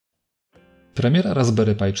Premiera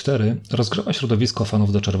Raspberry Pi 4 rozgrzała środowisko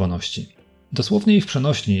fanów do czerwoności. Dosłownie i w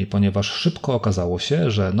przenośni, ponieważ szybko okazało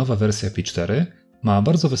się, że nowa wersja Pi 4 ma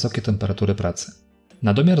bardzo wysokie temperatury pracy.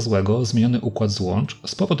 Na domiar złego zmieniony układ złącz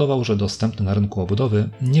spowodował, że dostępne na rynku obudowy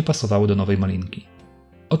nie pasowały do nowej malinki.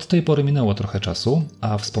 Od tej pory minęło trochę czasu,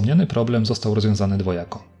 a wspomniany problem został rozwiązany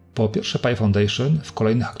dwojako. Po pierwsze Pi Foundation w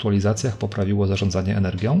kolejnych aktualizacjach poprawiło zarządzanie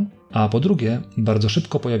energią, a po drugie bardzo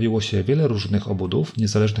szybko pojawiło się wiele różnych obudów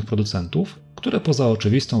niezależnych producentów, które poza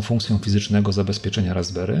oczywistą funkcją fizycznego zabezpieczenia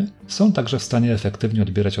Raspberry są także w stanie efektywnie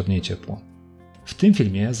odbierać od niej ciepło. W tym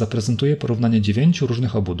filmie zaprezentuję porównanie 9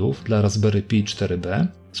 różnych obudów dla Raspberry Pi 4B,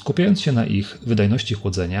 skupiając się na ich wydajności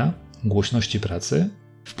chłodzenia, głośności pracy,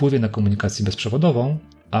 wpływie na komunikację bezprzewodową,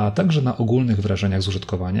 a także na ogólnych wrażeniach z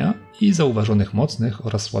użytkowania i zauważonych mocnych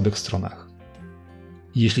oraz słabych stronach.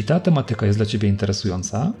 Jeśli ta tematyka jest dla Ciebie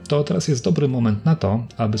interesująca, to teraz jest dobry moment na to,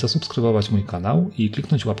 aby zasubskrybować mój kanał i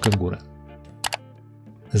kliknąć łapkę w górę.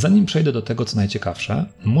 Zanim przejdę do tego, co najciekawsze,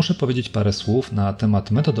 muszę powiedzieć parę słów na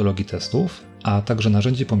temat metodologii testów, a także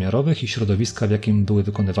narzędzi pomiarowych i środowiska, w jakim były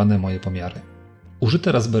wykonywane moje pomiary.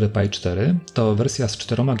 Użyte Raspberry Pi 4 to wersja z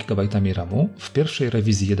 4 GB RAMu w pierwszej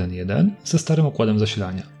rewizji 1.1 ze starym układem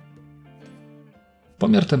zasilania.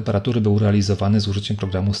 Pomiar temperatury był realizowany z użyciem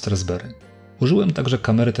programu z Raspberry. Użyłem także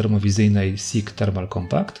kamery termowizyjnej SICK Thermal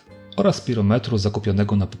Compact oraz pirometru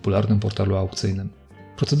zakupionego na popularnym portalu aukcyjnym.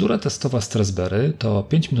 Procedura testowa z Raspberry to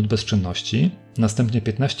 5 minut bezczynności, następnie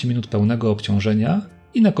 15 minut pełnego obciążenia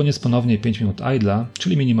i na koniec ponownie 5 minut idle'a,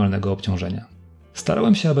 czyli minimalnego obciążenia.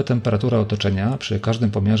 Starałem się, aby temperatura otoczenia przy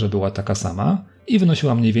każdym pomiarze była taka sama i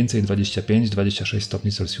wynosiła mniej więcej 25-26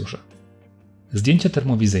 stopni Celsjusza. Zdjęcia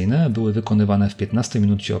termowizyjne były wykonywane w 15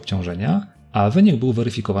 minucie obciążenia, a wynik był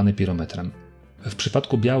weryfikowany pirometrem. W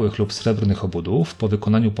przypadku białych lub srebrnych obudów, po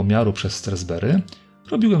wykonaniu pomiaru przez Raspberry,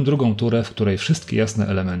 robiłem drugą turę, w której wszystkie jasne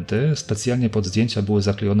elementy specjalnie pod zdjęcia były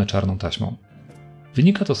zaklejone czarną taśmą.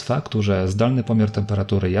 Wynika to z faktu, że zdalny pomiar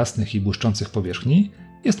temperatury jasnych i błyszczących powierzchni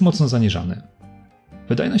jest mocno zaniżany.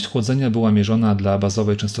 Wydajność chłodzenia była mierzona dla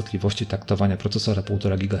bazowej częstotliwości taktowania procesora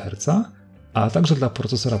 1,5 GHz, a także dla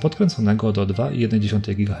procesora podkręconego do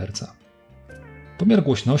 2,1 GHz. Pomiar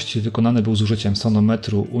głośności wykonany był z użyciem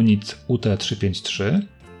sonometru Unit UT353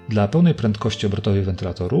 dla pełnej prędkości obrotowej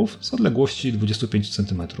wentylatorów z odległości 25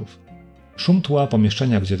 cm. Szum tła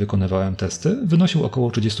pomieszczenia, gdzie wykonywałem testy, wynosił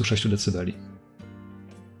około 36 dB.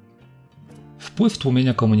 Wpływ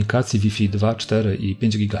tłumienia komunikacji Wi-Fi 2, 4 i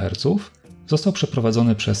 5 GHz został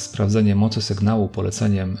przeprowadzony przez sprawdzenie mocy sygnału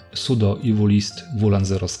poleceniem sudo ivulist wulan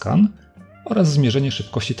 0 scan oraz zmierzenie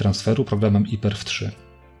szybkości transferu programem iPerf3.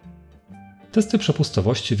 Testy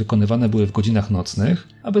przepustowości wykonywane były w godzinach nocnych,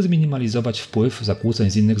 aby zminimalizować wpływ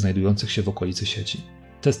zakłóceń z innych znajdujących się w okolicy sieci.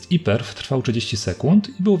 Test iPerf trwał 30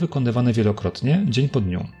 sekund i był wykonywany wielokrotnie, dzień po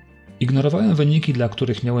dniu. Ignorowałem wyniki, dla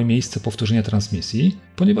których miały miejsce powtórzenia transmisji,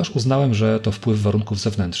 ponieważ uznałem, że to wpływ warunków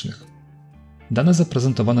zewnętrznych. Dane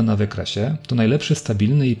zaprezentowane na wykresie to najlepszy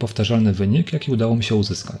stabilny i powtarzalny wynik, jaki udało mi się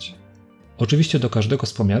uzyskać. Oczywiście do każdego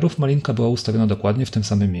z pomiarów malinka była ustawiona dokładnie w tym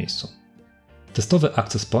samym miejscu. Testowy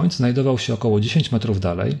access point znajdował się około 10 metrów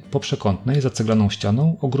dalej, po przekątnej, zaceglaną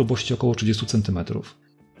ścianą o grubości około 30 cm.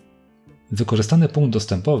 Wykorzystany punkt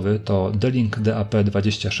dostępowy to D-Link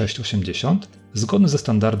DAP2680, zgodny ze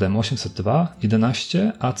standardem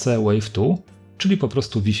 802.11 AC Wave 2, czyli po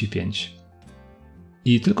prostu Wi-Fi 5.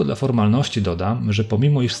 I tylko dla formalności dodam, że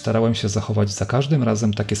pomimo iż starałem się zachować za każdym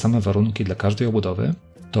razem takie same warunki dla każdej obudowy,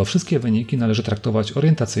 to wszystkie wyniki należy traktować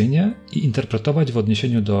orientacyjnie i interpretować w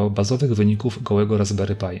odniesieniu do bazowych wyników gołego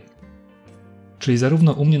Raspberry Pi. Czyli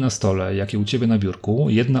zarówno u mnie na stole, jak i u Ciebie na biurku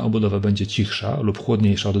jedna obudowa będzie cichsza lub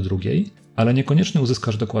chłodniejsza od drugiej, ale niekoniecznie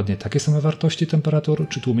uzyskasz dokładnie takie same wartości temperatur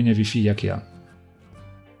czy tłumienia Wi-Fi jak ja.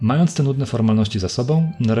 Mając te nudne formalności za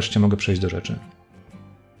sobą, nareszcie mogę przejść do rzeczy.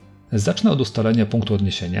 Zacznę od ustalenia punktu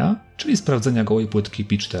odniesienia, czyli sprawdzenia gołej płytki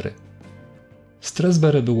Pi 4. Z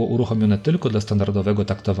Raspberry było uruchomione tylko dla standardowego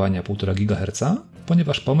taktowania 1,5 GHz,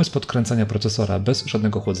 ponieważ pomysł podkręcania procesora bez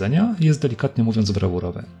żadnego chłodzenia jest delikatnie mówiąc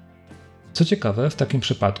brawurowy. Co ciekawe, w takim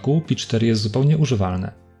przypadku Pi 4 jest zupełnie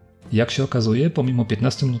używalne. Jak się okazuje, pomimo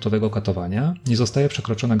 15-minutowego katowania nie zostaje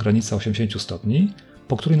przekroczona granica 80 stopni,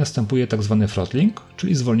 po której następuje tzw. throttling,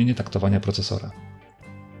 czyli zwolnienie taktowania procesora.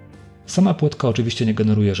 Sama płytka oczywiście nie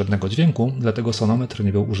generuje żadnego dźwięku, dlatego sonometr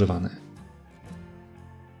nie był używany.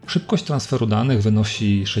 Szybkość transferu danych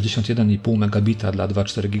wynosi 61,5 Mbit dla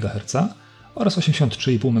 2,4 GHz oraz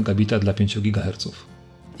 83,5 Mbit dla 5 GHz.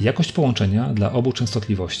 Jakość połączenia dla obu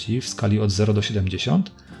częstotliwości w skali od 0 do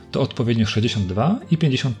 70 to odpowiednio 62 i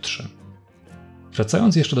 53.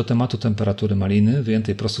 Wracając jeszcze do tematu temperatury maliny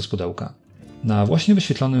wyjętej prosto z pudełka. Na właśnie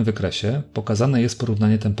wyświetlonym wykresie pokazane jest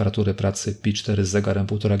porównanie temperatury pracy Pi4 z zegarem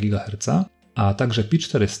 1,5 GHz, a także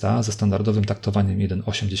Pi400 ze standardowym taktowaniem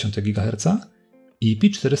 1,8 GHz i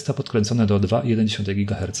Pi400 podkręcone do 2,1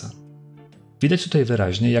 GHz. Widać tutaj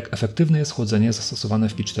wyraźnie, jak efektywne jest chłodzenie zastosowane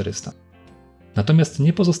w Pi400. Natomiast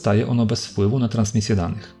nie pozostaje ono bez wpływu na transmisję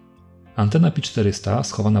danych. Antena Pi400,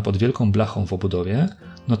 schowana pod wielką blachą w obudowie,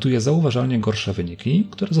 notuje zauważalnie gorsze wyniki,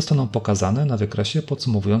 które zostaną pokazane na wykresie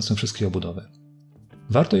podsumowującym wszystkie obudowy.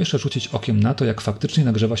 Warto jeszcze rzucić okiem na to, jak faktycznie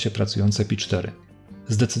nagrzewa się pracujące Pi4.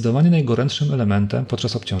 Zdecydowanie najgorętszym elementem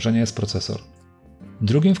podczas obciążenia jest procesor.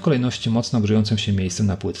 Drugim w kolejności mocno grzejącym się miejscem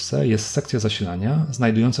na płytce jest sekcja zasilania,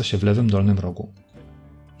 znajdująca się w lewym dolnym rogu.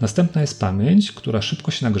 Następna jest pamięć, która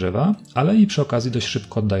szybko się nagrzewa, ale i przy okazji dość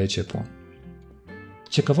szybko oddaje ciepło.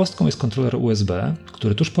 Ciekawostką jest kontroler USB,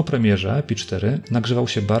 który tuż po premierze Pi4 nagrzewał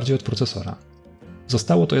się bardziej od procesora.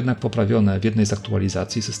 Zostało to jednak poprawione w jednej z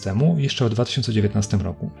aktualizacji systemu jeszcze w 2019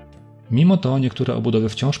 roku. Mimo to niektóre obudowy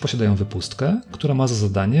wciąż posiadają wypustkę, która ma za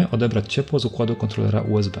zadanie odebrać ciepło z układu kontrolera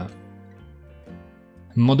USB.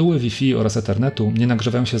 Moduły Wi-Fi oraz Ethernetu nie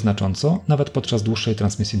nagrzewają się znacząco, nawet podczas dłuższej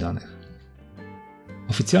transmisji danych.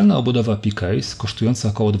 Oficjalna obudowa Pi Case, kosztująca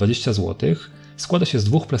około 20 zł, składa się z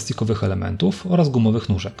dwóch plastikowych elementów oraz gumowych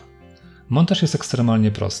nóżek. Montaż jest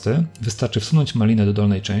ekstremalnie prosty, wystarczy wsunąć malinę do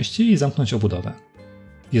dolnej części i zamknąć obudowę.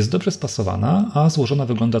 Jest dobrze spasowana, a złożona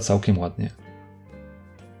wygląda całkiem ładnie.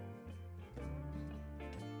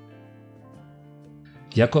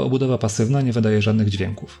 Jako obudowa pasywna nie wydaje żadnych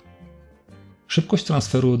dźwięków. Szybkość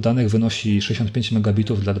transferu danych wynosi 65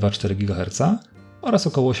 megabitów dla 2,4 GHz oraz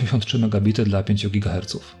około 83 megabity dla 5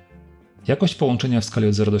 GHz. Jakość połączenia w skali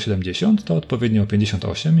od 0 do 70 to odpowiednio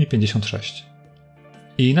 58 i 56.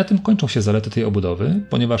 I na tym kończą się zalety tej obudowy,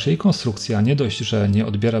 ponieważ jej konstrukcja nie dość, że nie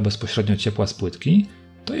odbiera bezpośrednio ciepła z płytki,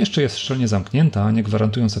 to jeszcze jest szczelnie zamknięta, nie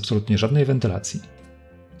gwarantując absolutnie żadnej wentylacji.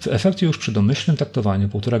 W efekcie już przy domyślnym taktowaniu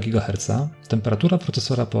 1,5 GHz temperatura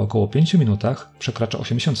procesora po około 5 minutach przekracza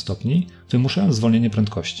 80 stopni, wymuszając zwolnienie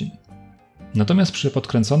prędkości. Natomiast przy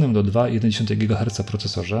podkręconym do 2,1 GHz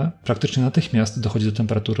procesorze praktycznie natychmiast dochodzi do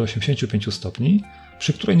temperatury 85 stopni,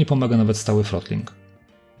 przy której nie pomaga nawet stały throttling.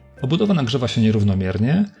 Obudowa nagrzewa się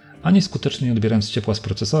nierównomiernie, ani skutecznie nie odbierając ciepła z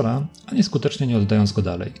procesora, ani skutecznie nie oddając go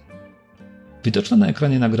dalej. Widoczne na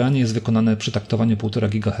ekranie nagranie jest wykonane przy taktowaniu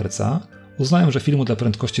 1,5 GHz. Uznałem, że filmu dla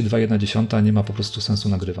prędkości 2,1 nie ma po prostu sensu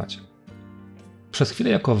nagrywać. Przez chwilę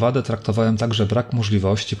jako wadę traktowałem także brak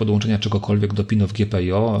możliwości podłączenia czegokolwiek do pinów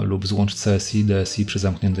GPIO lub złącz CSI, DSI przy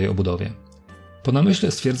zamkniętej obudowie. Po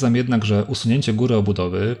namyśle stwierdzam jednak, że usunięcie góry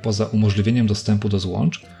obudowy, poza umożliwieniem dostępu do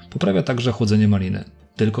złącz, poprawia także chłodzenie maliny.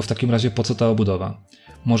 Tylko w takim razie po co ta obudowa?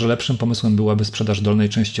 Może lepszym pomysłem byłaby sprzedaż dolnej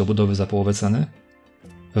części obudowy za połowę ceny?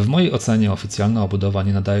 W mojej ocenie oficjalna obudowa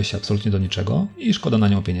nie nadaje się absolutnie do niczego i szkoda na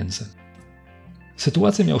nią pieniędzy.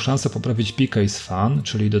 Sytuację miał szansę poprawić Pi Case Fan,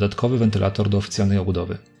 czyli dodatkowy wentylator do oficjalnej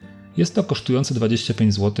obudowy. Jest to kosztujący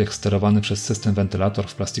 25 zł sterowany przez system wentylator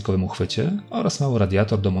w plastikowym uchwycie oraz mały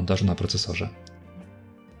radiator do montażu na procesorze.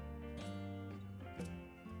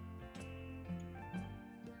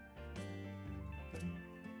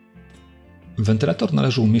 Wentylator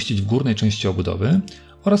należy umieścić w górnej części obudowy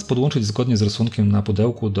oraz podłączyć zgodnie z rysunkiem na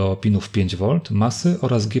pudełku do pinów 5V, masy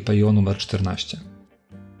oraz GPIO numer 14.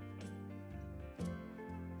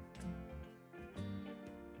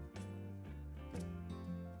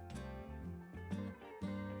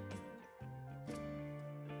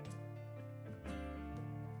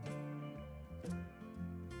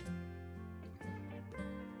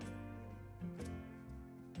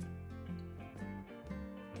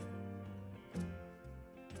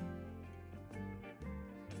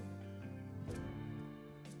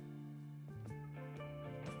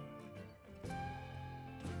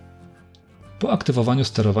 Po aktywowaniu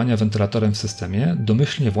sterowania wentylatorem w systemie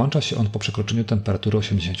domyślnie włącza się on po przekroczeniu temperatury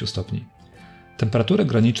 80 stopni. Temperaturę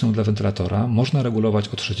graniczną dla wentylatora można regulować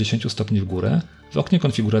od 60 stopni w górę w oknie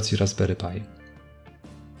konfiguracji Raspberry Pi.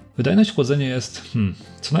 Wydajność chłodzenia jest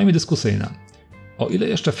co najmniej dyskusyjna. O ile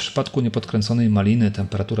jeszcze w przypadku niepodkręconej maliny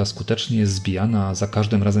temperatura skutecznie jest zbijana za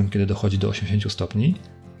każdym razem, kiedy dochodzi do 80 stopni,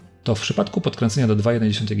 to w przypadku podkręcenia do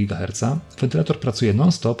 2,1 GHz wentylator pracuje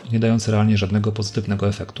non-stop, nie dając realnie żadnego pozytywnego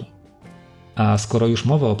efektu. A skoro już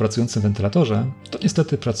mowa o pracującym wentylatorze, to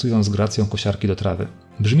niestety pracują z gracją kosiarki do trawy.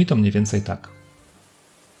 Brzmi to mniej więcej tak.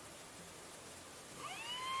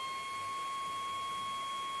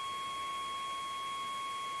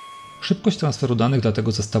 Szybkość transferu danych dla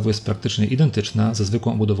tego zestawu jest praktycznie identyczna ze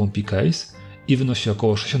zwykłą obudową Pi Case i wynosi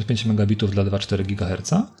około 65 megabitów dla 2,4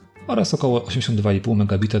 GHz oraz około 82,5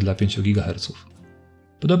 megabita dla 5 GHz.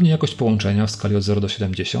 Podobnie jakość połączenia w skali od 0 do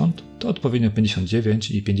 70 to odpowiednio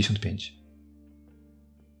 59 i 55.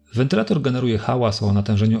 Wentylator generuje hałas o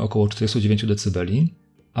natężeniu około 49 dB,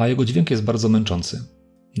 a jego dźwięk jest bardzo męczący.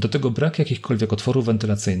 Do tego brak jakichkolwiek otworów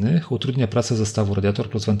wentylacyjnych utrudnia pracę zestawu radiator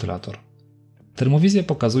plus wentylator. Termowizja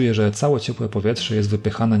pokazuje, że całe ciepłe powietrze jest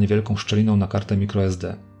wypychane niewielką szczeliną na kartę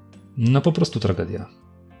microSD. No po prostu tragedia.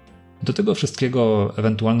 Do tego wszystkiego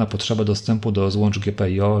ewentualna potrzeba dostępu do złącz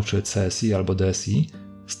GPIO czy CSI albo DSI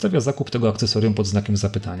stawia zakup tego akcesorium pod znakiem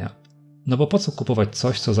zapytania. No bo po co kupować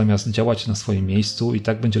coś, co zamiast działać na swoim miejscu i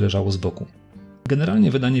tak będzie leżało z boku?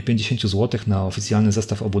 Generalnie wydanie 50 zł na oficjalny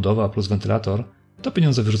zestaw obudowa plus wentylator to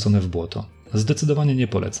pieniądze wyrzucone w błoto. Zdecydowanie nie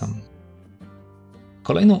polecam.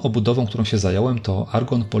 Kolejną obudową, którą się zająłem, to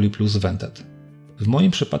Argon Poly plus Vented. W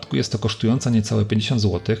moim przypadku jest to kosztująca niecałe 50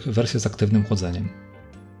 zł wersja z aktywnym chłodzeniem.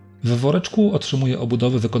 W woreczku otrzymuję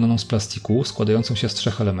obudowę wykonaną z plastiku składającą się z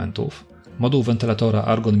 3 elementów, moduł wentylatora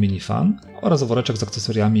Argon Mini Fan oraz woreczek z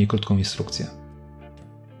akcesoriami i krótką instrukcję.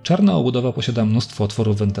 Czarna obudowa posiada mnóstwo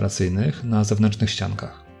otworów wentylacyjnych na zewnętrznych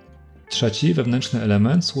ściankach. Trzeci, wewnętrzny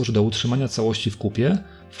element służy do utrzymania całości w kupie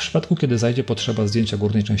w przypadku, kiedy zajdzie potrzeba zdjęcia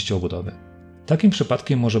górnej części obudowy. Takim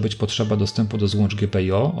przypadkiem może być potrzeba dostępu do złącz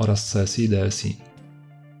GPIO oraz CSI i DSI.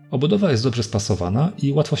 Obudowa jest dobrze spasowana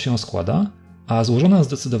i łatwo się ją składa, a złożona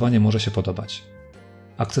zdecydowanie może się podobać.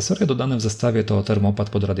 Akcesoria dodane w zestawie to termopad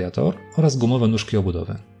pod radiator oraz gumowe nóżki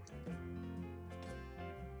obudowy.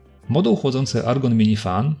 Moduł chłodzący Argon Mini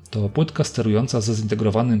Fan to płytka sterująca ze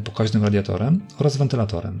zintegrowanym pokaźnym radiatorem oraz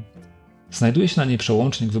wentylatorem. Znajduje się na niej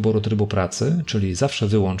przełącznik wyboru trybu pracy, czyli zawsze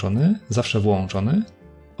wyłączony, zawsze włączony,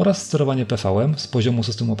 oraz sterowanie PV-em z poziomu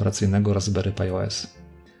systemu operacyjnego Raspberry Pi OS.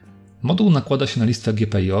 Moduł nakłada się na listwę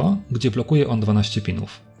GPIO, gdzie blokuje on 12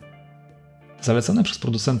 pinów. Zalecane przez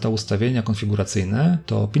producenta ustawienia konfiguracyjne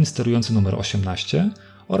to pin sterujący numer 18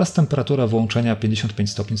 oraz temperatura włączenia 55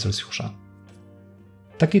 stopni Celsjusza.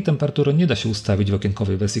 Takiej temperatury nie da się ustawić w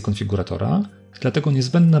okienkowej wersji konfiguratora, dlatego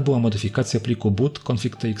niezbędna była modyfikacja pliku boot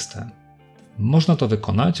config.txt. Można to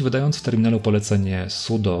wykonać, wydając w terminalu polecenie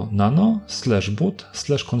sudo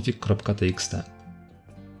nano/boot/config.txt.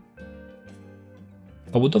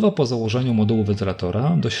 Obudowa po założeniu modułu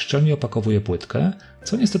wentylatora dość szczelnie opakowuje płytkę,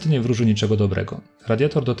 co niestety nie wróży niczego dobrego.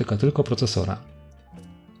 Radiator dotyka tylko procesora.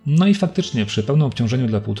 No i faktycznie przy pełnym obciążeniu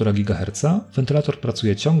dla 1,5 GHz wentylator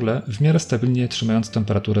pracuje ciągle, w miarę stabilnie trzymając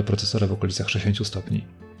temperaturę procesora w okolicach 60 stopni.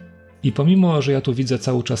 I pomimo, że ja tu widzę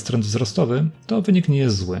cały czas trend wzrostowy, to wynik nie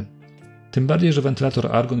jest zły. Tym bardziej, że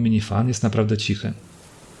wentylator Argon Mini Fan jest naprawdę cichy.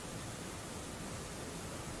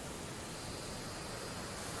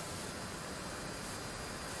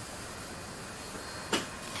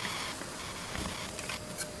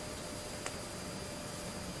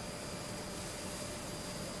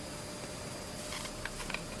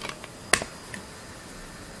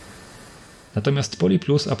 Natomiast Poly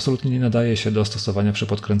Plus absolutnie nie nadaje się do stosowania przy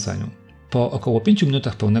podkręceniu. Po około 5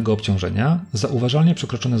 minutach pełnego obciążenia zauważalnie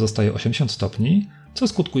przekroczone zostaje 80 stopni, co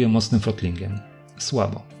skutkuje mocnym throtlingiem.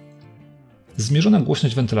 Słabo. Zmierzona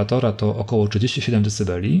głośność wentylatora to około 37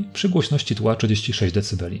 dB przy głośności tła 36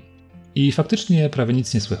 dB. I faktycznie prawie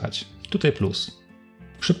nic nie słychać. Tutaj plus.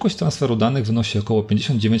 Szybkość transferu danych wynosi około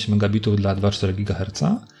 59 Mbit dla 2,4 GHz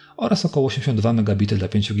oraz około 82 Mbit dla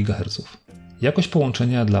 5 GHz. Jakość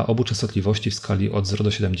połączenia dla obu częstotliwości w skali od 0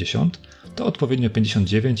 do 70 to odpowiednio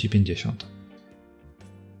 59 i 50.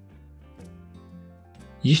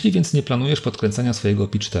 Jeśli więc nie planujesz podkręcania swojego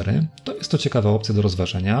Pi4, to jest to ciekawa opcja do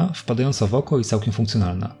rozważenia, wpadająca w oko i całkiem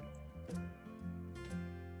funkcjonalna.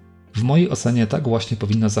 W mojej ocenie tak właśnie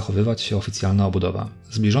powinna zachowywać się oficjalna obudowa.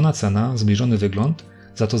 Zbliżona cena, zbliżony wygląd,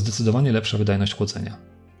 za to zdecydowanie lepsza wydajność chłodzenia.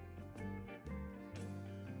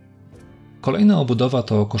 Kolejna obudowa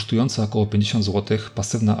to kosztująca około 50 zł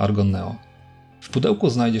pasywna Argon Neo. W pudełku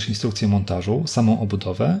znajdziesz instrukcję montażu, samą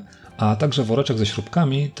obudowę, a także woreczek ze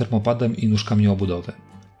śrubkami, termopadem i nóżkami obudowy.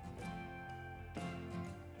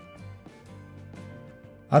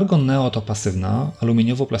 Argon Neo to pasywna,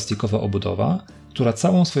 aluminiowo-plastikowa obudowa, która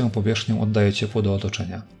całą swoją powierzchnią oddaje ciepło do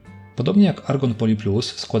otoczenia. Podobnie jak Argon Poly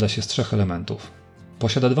Plus składa się z 3 elementów.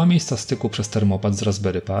 Posiada 2 miejsca styku przez termopad z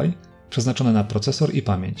Raspberry Pi, przeznaczone na procesor i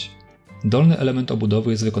pamięć. Dolny element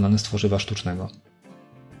obudowy jest wykonany z tworzywa sztucznego.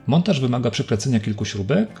 Montaż wymaga przykręcenia kilku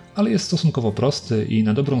śrubek, ale jest stosunkowo prosty i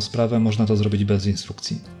na dobrą sprawę można to zrobić bez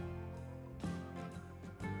instrukcji.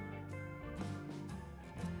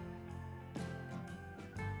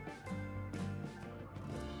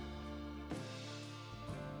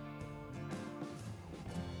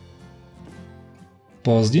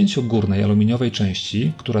 Po zdjęciu górnej aluminiowej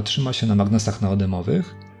części, która trzyma się na magnesach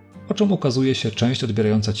neodymowych, oczom ukazuje się część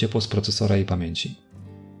odbierająca ciepło z procesora i pamięci.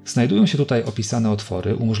 Znajdują się tutaj opisane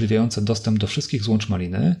otwory umożliwiające dostęp do wszystkich złącz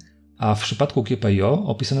maliny, a w przypadku GPIO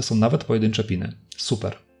opisane są nawet pojedyncze piny.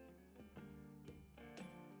 Super.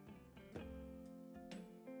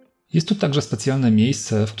 Jest tu także specjalne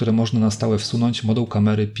miejsce, w które można na stałe wsunąć moduł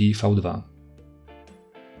kamery Pi4.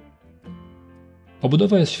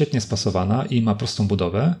 Obudowa jest świetnie spasowana i ma prostą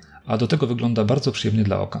budowę, a do tego wygląda bardzo przyjemnie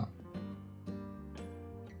dla oka.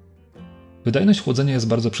 Wydajność chłodzenia jest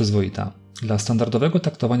bardzo przyzwoita. Dla standardowego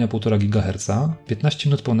taktowania 1,5 GHz 15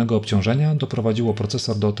 minut pełnego obciążenia doprowadziło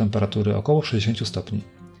procesor do temperatury około 60 stopni.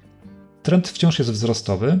 Trend wciąż jest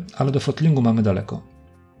wzrostowy, ale do throttlingu mamy daleko.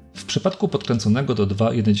 W przypadku podkręconego do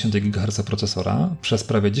 2,1 GHz procesora przez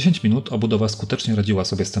prawie 10 minut obudowa skutecznie radziła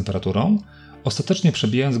sobie z temperaturą, ostatecznie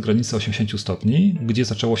przebijając granicę 80 stopni, gdzie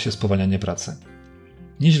zaczęło się spowalnianie pracy.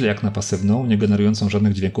 Nieźle jak na pasywną, nie generującą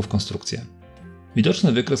żadnych dźwięków konstrukcję.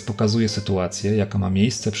 Widoczny wykres pokazuje sytuację, jaka ma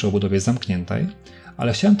miejsce przy obudowie zamkniętej,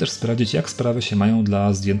 ale chciałem też sprawdzić, jak sprawy się mają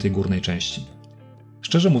dla zdjętej górnej części.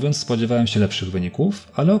 Szczerze mówiąc, spodziewałem się lepszych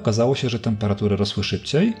wyników, ale okazało się, że temperatury rosły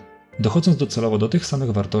szybciej, dochodząc docelowo do tych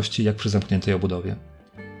samych wartości jak przy zamkniętej obudowie.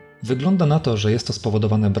 Wygląda na to, że jest to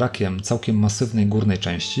spowodowane brakiem całkiem masywnej górnej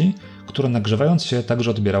części, która nagrzewając się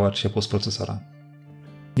także odbierała ciepło z procesora.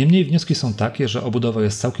 Niemniej wnioski są takie, że obudowa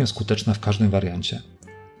jest całkiem skuteczna w każdym wariancie.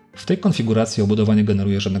 W tej konfiguracji obudowa nie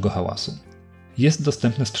generuje żadnego hałasu. Jest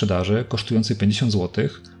dostępny w sprzedaży, kosztujący 50 zł,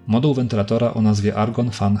 moduł wentylatora o nazwie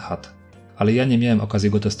Argon Fan Hat, ale ja nie miałem okazji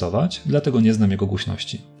go testować, dlatego nie znam jego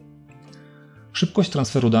głośności. Szybkość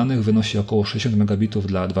transferu danych wynosi około 60 Mbit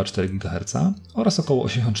dla 2,4 GHz oraz około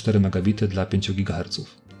 84 Mbit dla 5 GHz.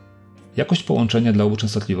 Jakość połączenia dla obu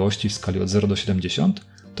częstotliwości w skali od 0 do 70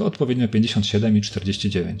 to odpowiednio 57 i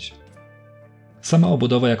 49. Sama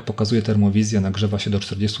obudowa, jak pokazuje termowizja, nagrzewa się do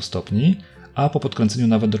 40 stopni, a po podkręceniu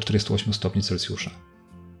nawet do 48 stopni Celsjusza.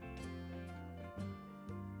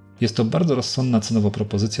 Jest to bardzo rozsądna cenowo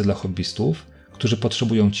propozycja dla hobbystów, którzy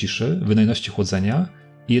potrzebują ciszy, wydajności chłodzenia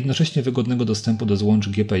i jednocześnie wygodnego dostępu do złącz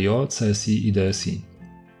GPIO, CSI i DSI.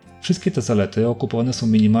 Wszystkie te zalety okupowane są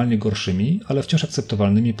minimalnie gorszymi, ale wciąż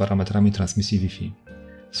akceptowalnymi parametrami transmisji Wi-Fi.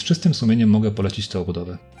 Z czystym sumieniem mogę polecić tę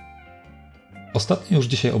obudowę. Ostatnia już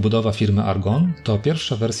dzisiaj obudowa firmy Argon to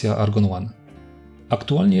pierwsza wersja Argon One.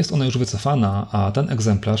 Aktualnie jest ona już wycofana, a ten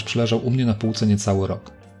egzemplarz przeleżał u mnie na półce niecały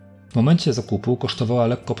rok. W momencie zakupu kosztowała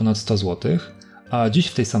lekko ponad 100 zł, a dziś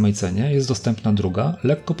w tej samej cenie jest dostępna druga,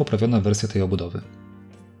 lekko poprawiona wersja tej obudowy.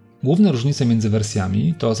 Główne różnice między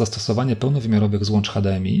wersjami to zastosowanie pełnowymiarowych złącz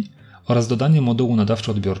HDMI oraz dodanie modułu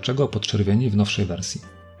nadawczo-odbiorczego podczerwieni w nowszej wersji.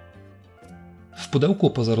 W pudełku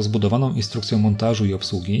poza rozbudowaną instrukcją montażu i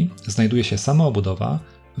obsługi znajduje się sama obudowa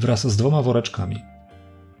wraz z 2 woreczkami.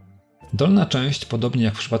 Dolna część, podobnie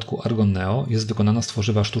jak w przypadku Argon Neo, jest wykonana z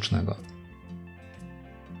tworzywa sztucznego.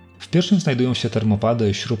 W pierwszym znajdują się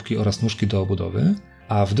termopady, śrubki oraz nóżki do obudowy,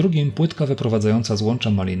 a w drugim płytka wyprowadzająca złącza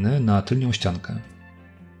maliny na tylnią ściankę.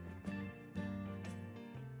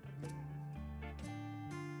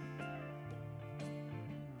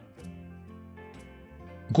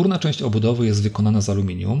 Górna część obudowy jest wykonana z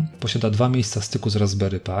aluminium, posiada 2 miejsca styku z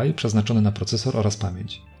Raspberry Pi przeznaczone na procesor oraz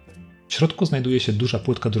pamięć. W środku znajduje się duża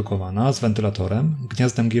płytka drukowana z wentylatorem,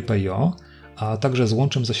 gniazdem GPIO, a także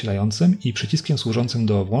złączem zasilającym i przyciskiem służącym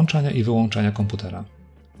do włączania i wyłączania komputera.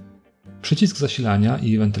 Przycisk zasilania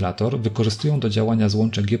i wentylator wykorzystują do działania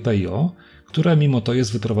złącze GPIO, które mimo to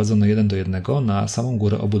jest wyprowadzone 1 do 1 na samą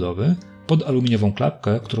górę obudowy pod aluminiową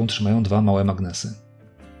klapkę, którą trzymają 2 małe magnesy.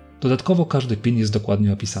 Dodatkowo każdy pin jest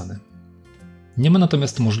dokładnie opisany. Nie ma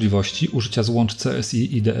natomiast możliwości użycia złącz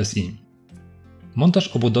CSI i DSI. Montaż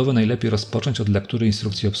obudowy najlepiej rozpocząć od lektury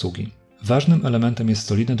instrukcji obsługi. Ważnym elementem jest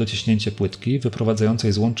solidne dociśnięcie płytki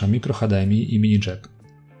wyprowadzającej złącza micro HDMI i mini jack.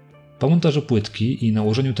 Po montażu płytki i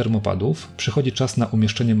nałożeniu termopadów przychodzi czas na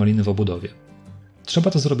umieszczenie maliny w obudowie.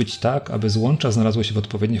 Trzeba to zrobić tak, aby złącza znalazły się w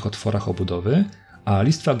odpowiednich otworach obudowy, a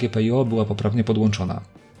listwa GPIO była poprawnie podłączona.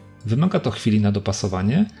 Wymaga to chwili na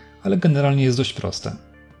dopasowanie, ale generalnie jest dość proste,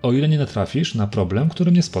 o ile nie natrafisz na problem,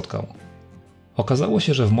 który mnie spotkał. Okazało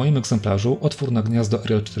się, że w moim egzemplarzu otwór na gniazdo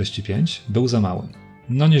RJ45 był za mały.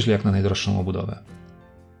 No nieźle jak na najdroższą obudowę.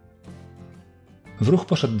 W ruch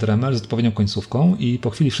poszedł Dremel z odpowiednią końcówką i po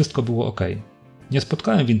chwili wszystko było ok. Nie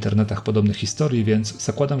spotkałem w internetach podobnych historii, więc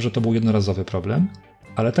zakładam, że to był jednorazowy problem,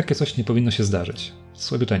 ale takie coś nie powinno się zdarzyć.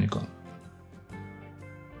 Słabiuteńko.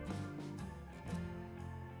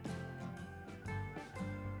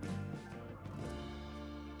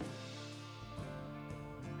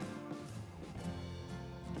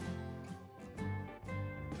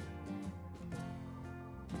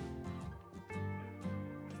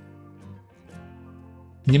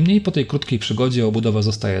 Niemniej po tej krótkiej przygodzie obudowa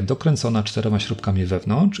zostaje dokręcona 4 śrubkami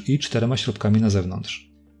wewnątrz i 4 śrubkami na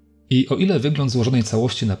zewnątrz. I o ile wygląd złożonej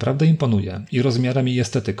całości naprawdę imponuje i rozmiarem i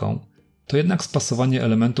estetyką, to jednak spasowanie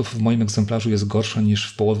elementów w moim egzemplarzu jest gorsze niż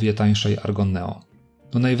w połowie tańszej Argon Neo.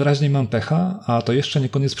 No najwyraźniej mam pecha, a to jeszcze nie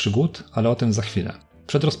koniec przygód, ale o tym za chwilę.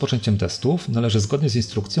 Przed rozpoczęciem testów należy zgodnie z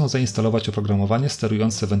instrukcją zainstalować oprogramowanie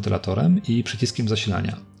sterujące wentylatorem i przyciskiem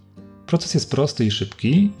zasilania. Proces jest prosty i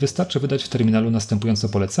szybki, wystarczy wydać w terminalu następujące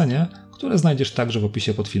polecenie, które znajdziesz także w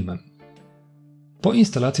opisie pod filmem. Po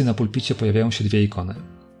instalacji na pulpicie pojawiają się dwie ikony.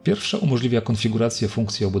 Pierwsza umożliwia konfigurację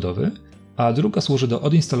funkcji obudowy, a druga służy do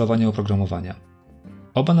odinstalowania oprogramowania.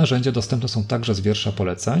 Oba narzędzia dostępne są także z wiersza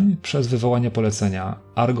poleceń przez wywołanie polecenia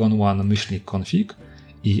Argon One-config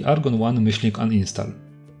i Argon One-uninstall.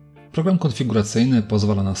 Program konfiguracyjny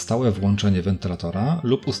pozwala na stałe włączenie wentylatora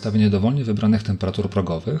lub ustawienie dowolnie wybranych temperatur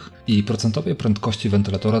progowych i procentowej prędkości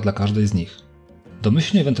wentylatora dla każdej z nich.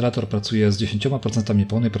 Domyślnie wentylator pracuje z 10%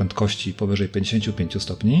 pełnej prędkości powyżej 55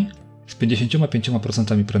 stopni, z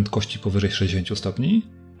 55% prędkości powyżej 60 stopni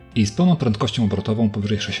i z pełną prędkością obrotową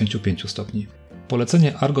powyżej 65 stopni.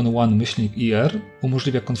 Polecenie Argon One-IR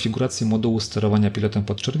umożliwia konfigurację modułu sterowania pilotem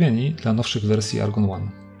podczerwieni dla nowszych wersji Argon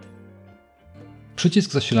One.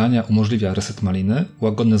 Przycisk zasilania umożliwia reset maliny,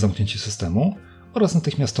 łagodne zamknięcie systemu oraz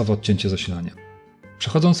natychmiastowe odcięcie zasilania.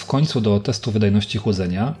 Przechodząc w końcu do testu wydajności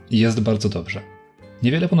chłodzenia, jest bardzo dobrze.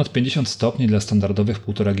 Niewiele ponad 50 stopni dla standardowych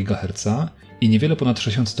 1,5 GHz i niewiele ponad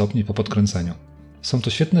 60 stopni po podkręceniu. Są to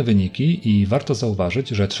świetne wyniki i warto zauważyć,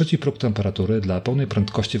 że trzeci próg temperatury dla pełnej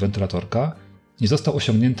prędkości wentylatorka nie został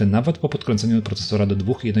osiągnięty nawet po podkręceniu procesora do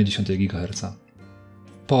 2,1 GHz.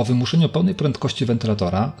 Po wymuszeniu pełnej prędkości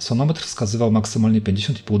wentylatora sonometr wskazywał maksymalnie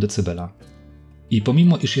 50,5 dB. I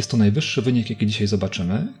pomimo iż jest to najwyższy wynik, jaki dzisiaj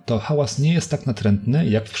zobaczymy, to hałas nie jest tak natrętny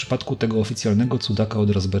jak w przypadku tego oficjalnego cudaka od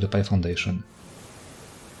Raspberry Pi Foundation.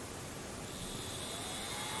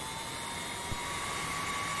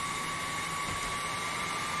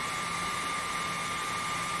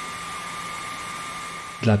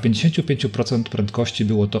 Dla 55% prędkości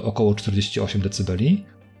było to około 48 dB,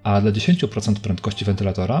 a dla 10% prędkości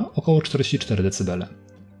wentylatora około 44 dB.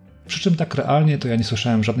 Przy czym tak realnie to ja nie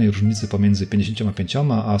słyszałem żadnej różnicy pomiędzy 55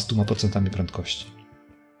 a 100% prędkości.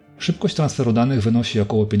 Szybkość transferu danych wynosi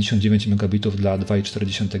około 59 Mbit dla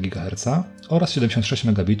 2,4 GHz oraz 76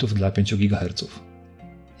 Mbit dla 5 GHz.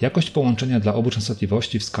 Jakość połączenia dla obu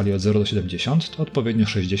częstotliwości w skali od 0 do 70 to odpowiednio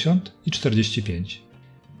 60 i 45.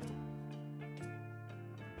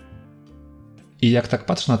 I jak tak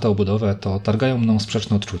patrzę na tę obudowę, to targają mną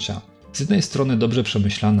sprzeczne odczucia. Z jednej strony dobrze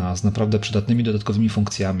przemyślana, z naprawdę przydatnymi dodatkowymi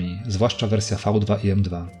funkcjami, zwłaszcza wersja V2 i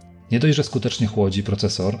M2. Nie dość, że skutecznie chłodzi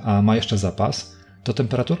procesor, a ma jeszcze zapas, to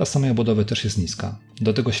temperatura samej obudowy też jest niska.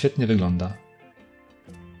 Do tego świetnie wygląda.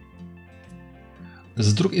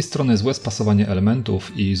 Z drugiej strony złe spasowanie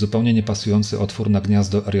elementów i zupełnie niepasujący otwór na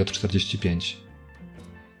gniazdo RJ45.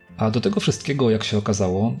 A do tego wszystkiego, jak się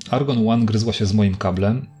okazało, Argon One gryzła się z moim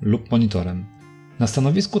kablem lub monitorem. Na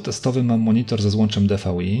stanowisku testowym mam monitor ze złączem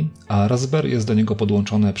DVI, a Raspberry jest do niego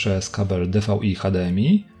podłączone przez kabel DVI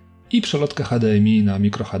HDMI i przelotkę HDMI na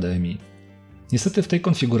mikro HDMI. Niestety w tej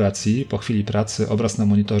konfiguracji po chwili pracy obraz na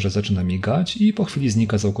monitorze zaczyna migać i po chwili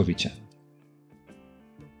znika całkowicie.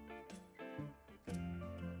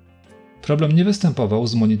 Problem nie występował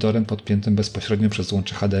z monitorem podpiętym bezpośrednio przez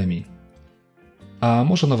złącze HDMI. A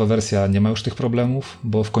może nowa wersja nie ma już tych problemów,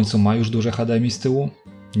 bo w końcu ma już duże HDMI z tyłu?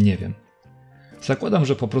 Nie wiem. Zakładam,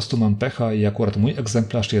 że po prostu mam pecha i akurat mój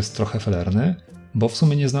egzemplarz jest trochę felerny, bo w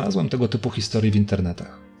sumie nie znalazłem tego typu historii w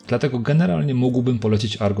internetach. Dlatego generalnie mógłbym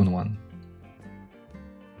polecić Argon One.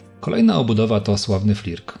 Kolejna obudowa to sławny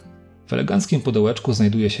Flirc. W eleganckim pudełeczku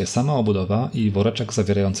znajduje się sama obudowa i woreczek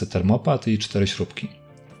zawierający termopad i 4 śrubki.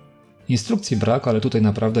 Instrukcji brak, ale tutaj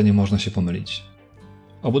naprawdę nie można się pomylić.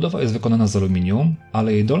 Obudowa jest wykonana z aluminium,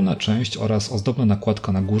 ale jej dolna część oraz ozdobna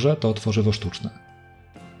nakładka na górze to tworzywo sztuczne.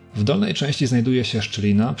 W dolnej części znajduje się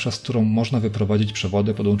szczelina, przez którą można wyprowadzić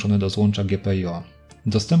przewody podłączone do złącza GPIO.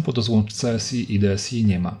 Dostępu do złącz CSI i DSI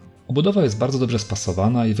nie ma. Obudowa jest bardzo dobrze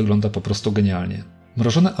spasowana i wygląda po prostu genialnie.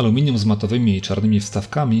 Mrożone aluminium z matowymi i czarnymi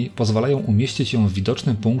wstawkami pozwalają umieścić ją w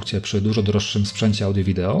widocznym punkcie przy dużo droższym sprzęcie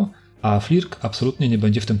audio-wideo, a Flirc absolutnie nie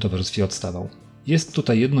będzie w tym towarzystwie odstawał. Jest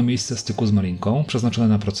tutaj jedno miejsce styku z malinką, przeznaczone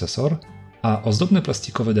na procesor, a ozdobny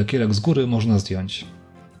plastikowy dekielek z góry można zdjąć.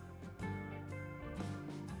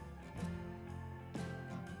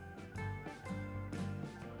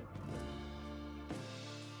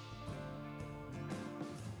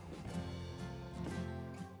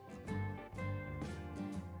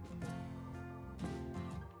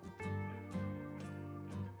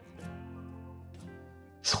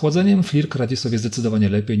 Z chłodzeniem Flirc radzi sobie zdecydowanie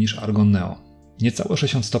lepiej niż Argon Neo. Niecałe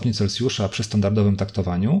 60 stopni Celsjusza przy standardowym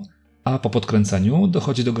taktowaniu, a po podkręceniu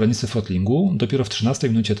dochodzi do granicy throttlingu dopiero w 13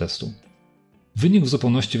 minucie testu. Wynik w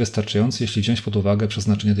zupełności wystarczający, jeśli wziąć pod uwagę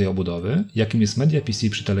przeznaczenie tej obudowy, jakim jest media PC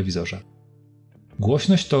przy telewizorze.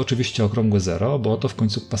 Głośność to oczywiście okrągłe 0, bo to w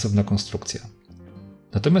końcu pasywna konstrukcja.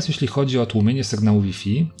 Natomiast jeśli chodzi o tłumienie sygnału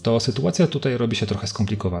Wi-Fi, to sytuacja tutaj robi się trochę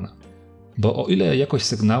skomplikowana. Bo o ile jakość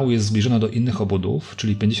sygnału jest zbliżona do innych obudów,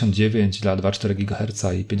 czyli 59 dla 2,4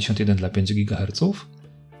 GHz i 51 dla 5 GHz,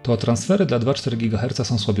 to transfery dla 2,4 GHz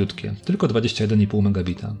są słabiutkie, tylko 21,5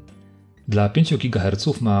 Mbita. Dla 5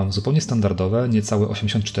 GHz mam zupełnie standardowe, niecałe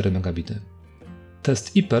 84 Mbity.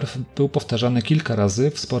 Test IPERF był powtarzany kilka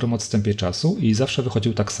razy w sporym odstępie czasu i zawsze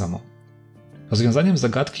wychodził tak samo. Rozwiązaniem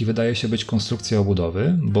zagadki wydaje się być konstrukcja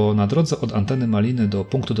obudowy, bo na drodze od anteny maliny do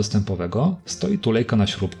punktu dostępowego stoi tulejka na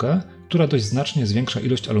śrubkę, która dość znacznie zwiększa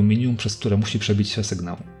ilość aluminium, przez które musi przebić się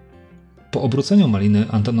sygnał. Po obróceniu maliny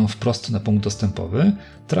anteną wprost na punkt dostępowy,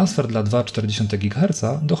 transfer dla 2,4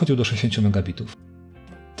 GHz dochodził do 60 Mbit.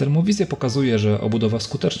 Termowizja pokazuje, że obudowa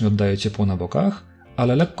skutecznie oddaje ciepło na bokach,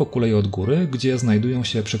 ale lekko kuleje od góry, gdzie znajdują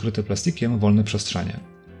się przykryte plastikiem wolne przestrzenie.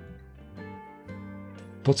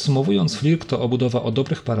 Podsumowując, Flirc to obudowa o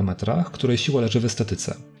dobrych parametrach, której siła leży w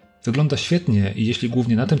estetyce. Wygląda świetnie i jeśli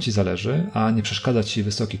głównie na tym Ci zależy, a nie przeszkadza Ci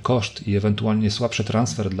wysoki koszt i ewentualnie słabszy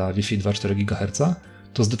transfer dla Wi-Fi 2,4 GHz,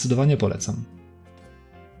 to zdecydowanie polecam.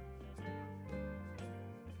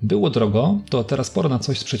 Było drogo, to teraz pora na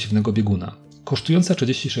coś z przeciwnego bieguna. Kosztująca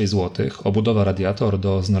 36 zł, obudowa radiator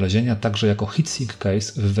do znalezienia także jako HeatSink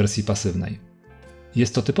Case w wersji pasywnej.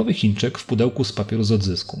 Jest to typowy Chińczyk w pudełku z papieru z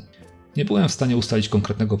odzysku. Nie byłem w stanie ustalić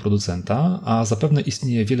konkretnego producenta, a zapewne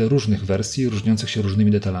istnieje wiele różnych wersji różniących się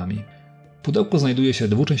różnymi detalami. W pudełku znajduje się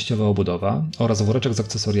dwuczęściowa obudowa oraz woreczek z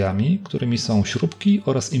akcesoriami, którymi są śrubki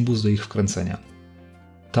oraz imbus do ich wkręcenia.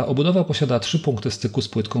 Ta obudowa posiada 3 punkty styku z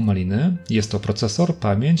płytką maliny, jest to procesor,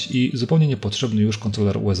 pamięć i zupełnie niepotrzebny już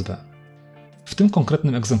kontroler USB. W tym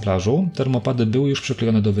konkretnym egzemplarzu termopady były już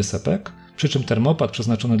przyklejone do wysepek, przy czym termopad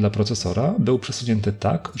przeznaczony dla procesora był przesunięty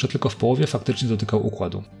tak, że tylko w połowie faktycznie dotykał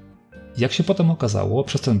układu. Jak się potem okazało,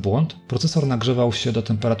 przez ten błąd procesor nagrzewał się do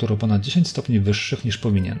temperatury ponad 10 stopni wyższych niż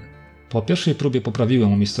powinien. Po pierwszej próbie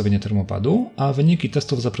poprawiłem umiejscowienie termopadu, a wyniki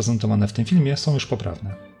testów zaprezentowane w tym filmie są już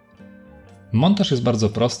poprawne. Montaż jest bardzo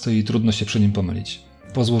prosty i trudno się przy nim pomylić.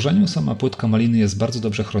 Po złożeniu sama płytka maliny jest bardzo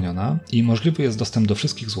dobrze chroniona i możliwy jest dostęp do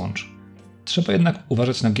wszystkich złącz. Trzeba jednak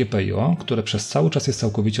uważać na GPIO, które przez cały czas jest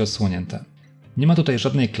całkowicie odsłonięte. Nie ma tutaj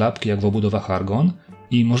żadnej klapki jak w obudowach Argon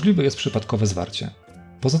i możliwe jest przypadkowe zwarcie.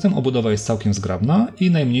 Poza tym obudowa jest całkiem zgrabna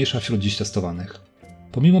i najmniejsza wśród dziś testowanych.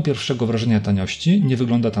 Pomimo pierwszego wrażenia taniości nie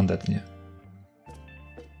wygląda tandetnie.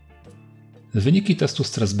 Wyniki testu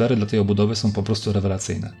Strasberry dla tej obudowy są po prostu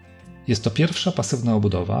rewelacyjne. Jest to pierwsza pasywna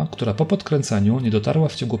obudowa, która po podkręceniu nie dotarła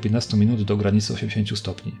w ciągu 15 minut do granicy 80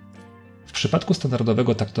 stopni. W przypadku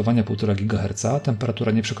standardowego taktowania 1,5 GHz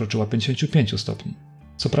temperatura nie przekroczyła 55 stopni.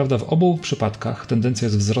 Co prawda w obu przypadkach tendencja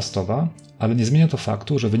jest wzrostowa, ale nie zmienia to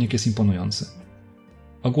faktu, że wynik jest imponujący.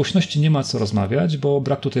 O głośności nie ma co rozmawiać, bo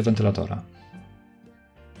brak tutaj wentylatora.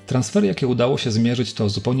 Transfery, jakie udało się zmierzyć, to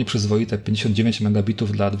zupełnie przyzwoite 59 Mbit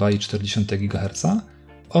dla 2,4 GHz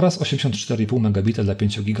oraz 84,5 Mbit dla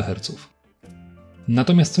 5 GHz.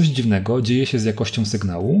 Natomiast coś dziwnego dzieje się z jakością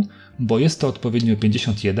sygnału, bo jest to odpowiednio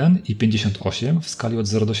 51 i 58 w skali od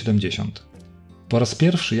 0 do 70. Po raz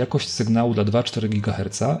pierwszy jakość sygnału dla 2,4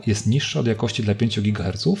 GHz jest niższa od jakości dla 5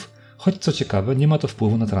 GHz, choć co ciekawe nie ma to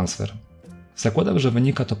wpływu na transfer. Zakładam, że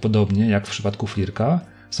wynika to podobnie jak w przypadku Flirca,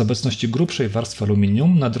 z obecności grubszej warstwy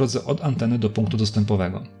aluminium na drodze od anteny do punktu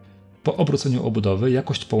dostępowego. Po obróceniu obudowy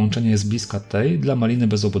jakość połączenia jest bliska tej dla maliny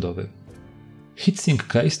bez obudowy. HeatSink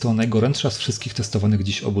Case to najgorętsza z wszystkich testowanych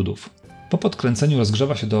dziś obudów. Po podkręceniu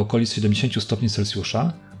rozgrzewa się do okolic 70 stopni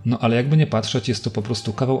Celsjusza, no ale jakby nie patrzeć, jest to po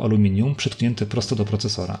prostu kawał aluminium przytknięty prosto do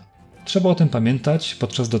procesora. Trzeba o tym pamiętać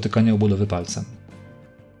podczas dotykania obudowy palcem.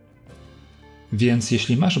 Więc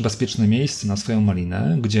jeśli masz bezpieczne miejsce na swoją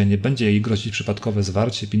malinę, gdzie nie będzie jej grozić przypadkowe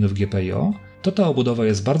zwarcie pinów GPIO, to ta obudowa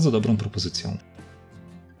jest bardzo dobrą propozycją.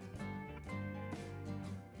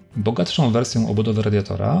 Bogatszą wersją obudowy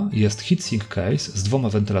radiatora jest HeatSink Case z 2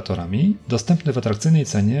 wentylatorami, dostępny w atrakcyjnej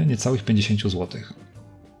cenie niecałych 50 zł.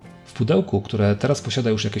 W pudełku, które teraz posiada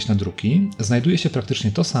już jakieś nadruki, znajduje się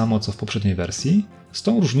praktycznie to samo co w poprzedniej wersji, z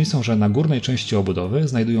tą różnicą, że na górnej części obudowy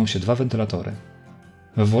znajdują się 2 wentylatory.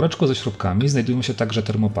 W woreczku ze śrubkami znajdują się także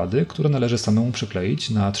termopady, które należy samemu przykleić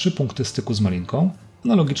na 3 punkty styku z malinką,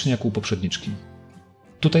 analogicznie jak u poprzedniczki.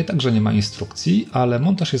 Tutaj także nie ma instrukcji, ale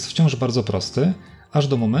montaż jest wciąż bardzo prosty, aż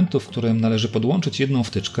do momentu, w którym należy podłączyć jedną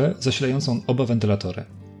wtyczkę zasilającą oba wentylatory.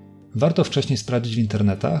 Warto wcześniej sprawdzić w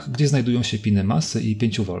internetach, gdzie znajdują się piny masy i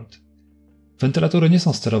 5V. Wentylatory nie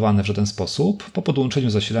są sterowane w żaden sposób, po podłączeniu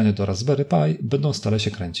zasilania do Raspberry Pi będą stale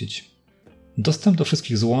się kręcić. Dostęp do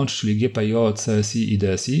wszystkich złącz, czyli GPIO, CSI i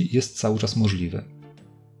DSI jest cały czas możliwy.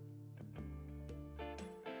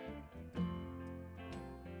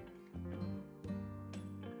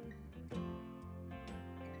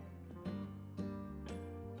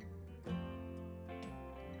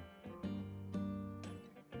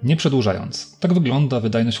 Nie przedłużając, tak wygląda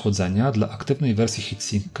wydajność chłodzenia dla aktywnej wersji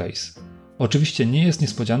HeatSink Case. Oczywiście nie jest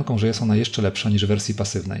niespodzianką, że jest ona jeszcze lepsza niż w wersji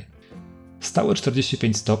pasywnej. Stałe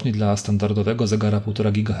 45 stopni dla standardowego zegara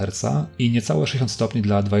 1,5 GHz i niecałe 60 stopni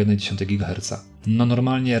dla 2,1 GHz. No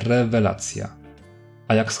normalnie rewelacja.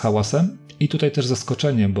 A jak z hałasem? I tutaj też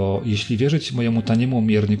zaskoczenie, bo jeśli wierzyć mojemu taniemu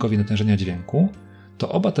miernikowi natężenia dźwięku, to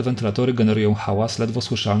oba te wentylatory generują hałas ledwo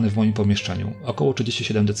słyszalny w moim pomieszczeniu, około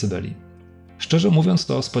 37 dB. Szczerze mówiąc,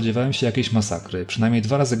 to spodziewałem się jakiejś masakry, przynajmniej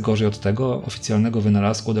 2 razy gorzej od tego oficjalnego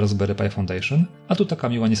wynalazku od Raspberry Pi Foundation, a tu taka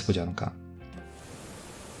miła niespodzianka.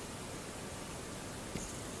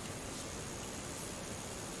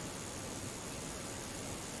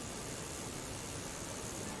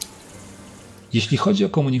 Jeśli chodzi o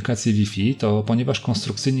komunikację Wi-Fi, to ponieważ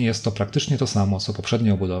konstrukcyjnie jest to praktycznie to samo co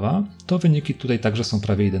poprzednia obudowa, to wyniki tutaj także są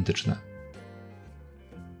prawie identyczne.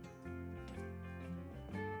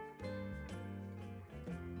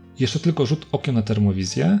 Jeszcze tylko rzut okiem na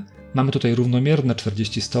termowizję. Mamy tutaj równomierne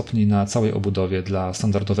 40 stopni na całej obudowie dla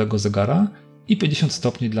standardowego zegara i 50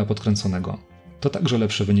 stopni dla podkręconego. To także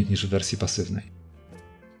lepszy wynik niż w wersji pasywnej.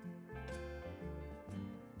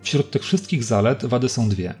 Wśród tych wszystkich zalet wady są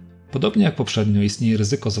dwie. Podobnie jak poprzednio istnieje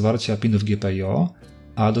ryzyko zwarcia pinów GPIO,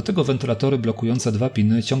 a do tego wentylatory blokujące 2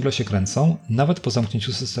 piny ciągle się kręcą, nawet po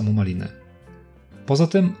zamknięciu systemu maliny. Poza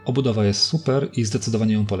tym obudowa jest super i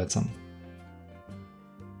zdecydowanie ją polecam.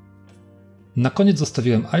 Na koniec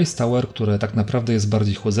zostawiłem Ice Tower, które tak naprawdę jest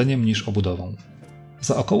bardziej chłodzeniem niż obudową.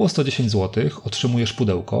 Za około 110 zł otrzymujesz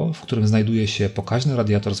pudełko, w którym znajduje się pokaźny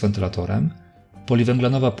radiator z wentylatorem,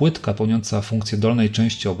 poliwęglanowa płytka pełniąca funkcję dolnej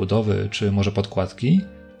części obudowy czy może podkładki,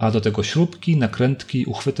 a do tego śrubki, nakrętki,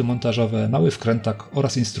 uchwyty montażowe, mały wkrętak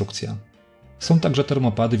oraz instrukcja. Są także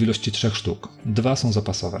termopady w ilości 3 sztuk, 2 są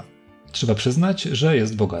zapasowe. Trzeba przyznać, że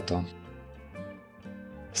jest bogato.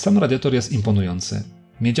 Sam radiator jest imponujący.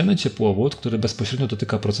 Miedziany ciepłowód, który bezpośrednio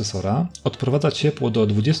dotyka procesora, odprowadza ciepło do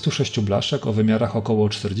 26 blaszek o wymiarach około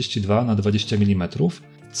 42 na 20 mm,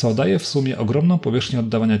 co daje w sumie ogromną powierzchnię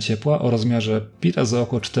oddawania ciepła o rozmiarze pi razy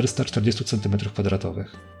około 440 cm².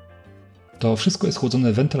 To wszystko jest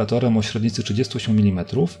chłodzone wentylatorem o średnicy 38 mm,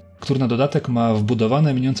 który na dodatek ma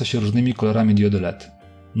wbudowane mieniące się różnymi kolorami diody LED.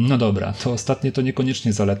 No dobra, to ostatnie to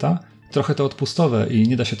niekoniecznie zaleta, trochę to odpustowe i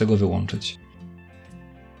nie da się tego wyłączyć.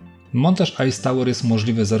 Montaż Ice Tower jest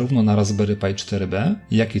możliwy zarówno na Raspberry Pi 4B,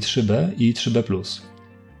 jak i 3B i 3B+.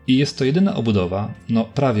 I jest to jedyna obudowa, no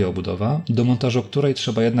prawie obudowa, do montażu której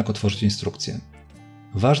trzeba jednak otworzyć instrukcję.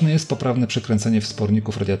 Ważne jest poprawne przykręcenie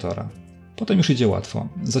wsporników radiatora. Potem już idzie łatwo.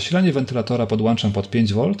 Zasilanie wentylatora podłączam pod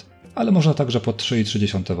 5V, ale można także pod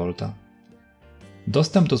 3,3V.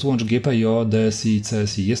 Dostęp do złącz GPIO, DSI i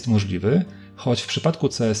CSI jest możliwy, choć w przypadku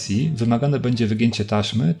CSI wymagane będzie wygięcie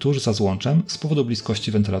taśmy tuż za złączem z powodu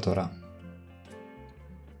bliskości wentylatora.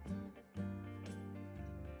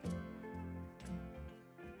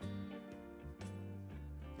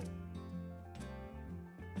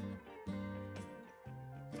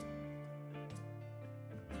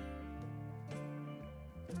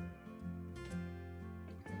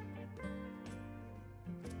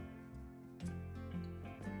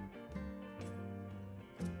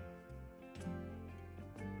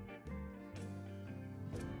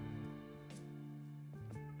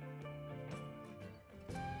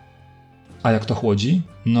 A jak to chłodzi?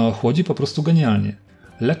 No chłodzi po prostu genialnie.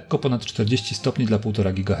 Lekko ponad 40 stopni dla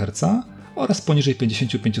 1,5 GHz oraz poniżej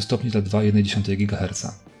 55 stopni dla 2,1 GHz.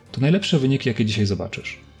 To najlepsze wyniki, jakie dzisiaj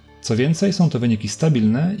zobaczysz. Co więcej, są to wyniki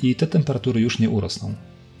stabilne i te temperatury już nie urosną.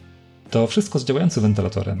 To wszystko z działającym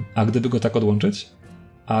wentylatorem, a gdyby go tak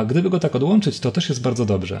odłączyć? To też jest bardzo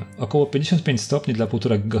dobrze. Około 55 stopni dla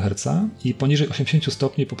 1,5 GHz i poniżej 80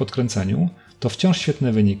 stopni po podkręceniu to wciąż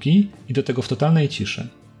świetne wyniki i do tego w totalnej ciszy.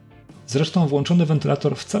 Zresztą włączony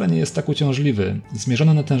wentylator wcale nie jest tak uciążliwy.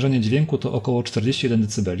 Zmierzone natężenie dźwięku to około 41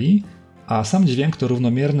 dB, a sam dźwięk to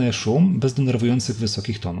równomierny szum bez denerwujących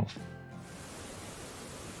wysokich tonów.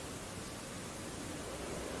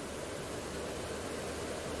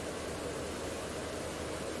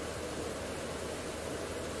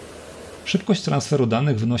 Szybkość transferu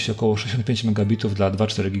danych wynosi około 65 Mbit dla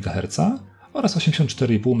 2,4 GHz oraz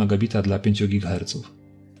 84,5 Mbit dla 5 GHz.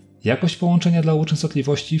 Jakość połączenia dla obu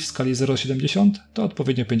częstotliwości w skali 0,70 to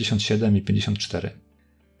odpowiednio 57 i 54.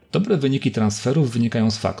 Dobre wyniki transferów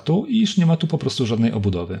wynikają z faktu, iż nie ma tu po prostu żadnej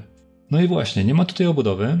obudowy. No i właśnie, nie ma tutaj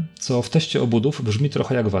obudowy, co w teście obudów brzmi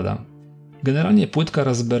trochę jak wada. Generalnie płytka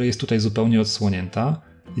Raspberry jest tutaj zupełnie odsłonięta,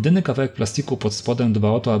 jedyny kawałek plastiku pod spodem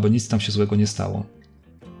dba o to, aby nic tam się złego nie stało.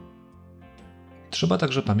 Trzeba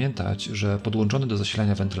także pamiętać, że podłączony do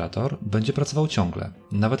zasilania wentylator będzie pracował ciągle,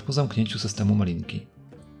 nawet po zamknięciu systemu malinki.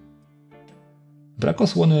 Brak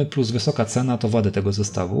osłony plus wysoka cena to wady tego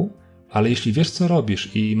zestawu, ale jeśli wiesz co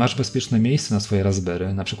robisz i masz bezpieczne miejsce na swoje Raspberry,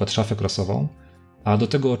 np. szafę krosową, a do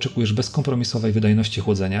tego oczekujesz bezkompromisowej wydajności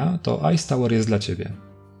chłodzenia, to Ice Tower jest dla Ciebie.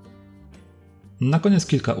 Na koniec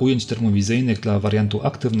kilka ujęć termowizyjnych dla wariantu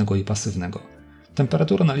aktywnego i pasywnego.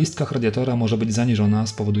 Temperatura na listkach radiatora może być zaniżona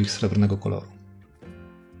z powodu ich srebrnego koloru.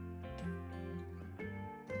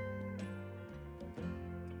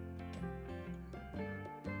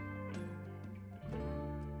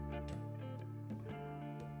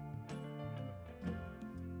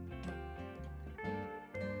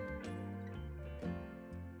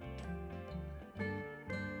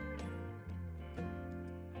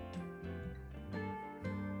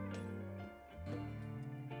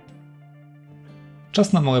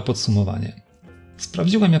 Czas na małe podsumowanie.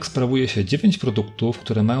 Sprawdziłem, jak sprawuje się 9 produktów,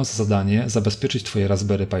 które mają za zadanie zabezpieczyć Twoje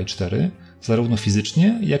Raspberry Pi 4, zarówno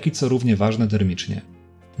fizycznie, jak i co równie ważne termicznie.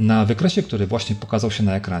 Na wykresie, który właśnie pokazał się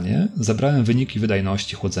na ekranie, zebrałem wyniki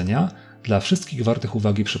wydajności chłodzenia dla wszystkich wartych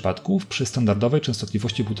uwagi przypadków przy standardowej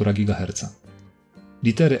częstotliwości 1,5 GHz.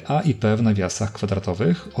 Litery A i P w nawiasach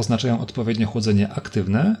kwadratowych oznaczają odpowiednio chłodzenie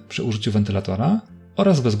aktywne przy użyciu wentylatora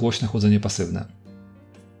oraz bezgłośne chłodzenie pasywne.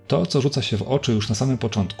 To, co rzuca się w oczy już na samym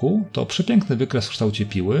początku, to przepiękny wykres w kształcie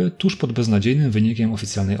piły tuż pod beznadziejnym wynikiem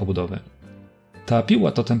oficjalnej obudowy. Ta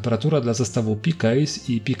piła to temperatura dla zestawu Pi4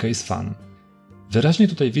 Case i Pi4 Case Fan. Wyraźnie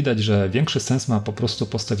tutaj widać, że większy sens ma po prostu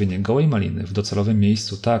postawienie gołej maliny w docelowym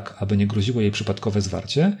miejscu tak, aby nie groziło jej przypadkowe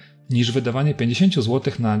zwarcie, niż wydawanie 50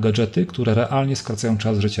 zł na gadżety, które realnie skracają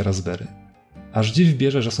czas życia Raspberry. Aż dziw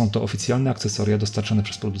bierze, że są to oficjalne akcesoria dostarczane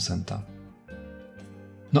przez producenta.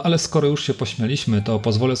 No ale skoro już się pośmialiśmy, to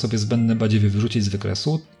pozwolę sobie zbędne badziewie wyrzucić z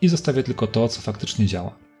wykresu i zostawię tylko to, co faktycznie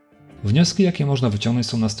działa. Wnioski, jakie można wyciągnąć,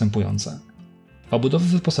 są następujące. Obudowy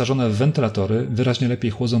wyposażone w wentylatory wyraźnie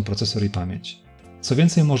lepiej chłodzą procesor i pamięć. Co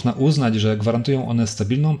więcej, można uznać, że gwarantują one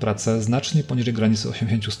stabilną pracę znacznie poniżej granicy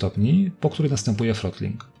 80 stopni, po której następuje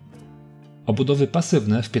throttling. Obudowy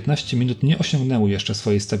pasywne w 15 minut nie osiągnęły jeszcze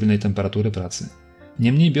swojej stabilnej temperatury pracy.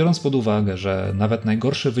 Niemniej biorąc pod uwagę, że nawet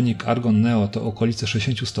najgorszy wynik Argon Neo to okolice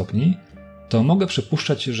 60 stopni, to mogę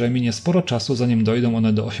przypuszczać, że minie sporo czasu, zanim dojdą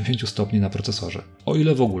one do 80 stopni na procesorze, o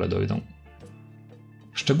ile w ogóle dojdą.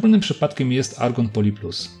 Szczególnym przypadkiem jest Argon Poly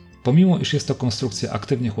Plus. Pomimo iż jest to konstrukcja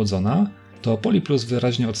aktywnie chłodzona, to Poly Plus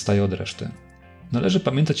wyraźnie odstaje od reszty. Należy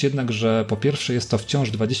pamiętać jednak, że po pierwsze jest to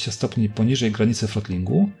wciąż 20 stopni poniżej granicy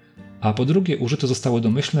throttlingu, a po drugie użyte zostały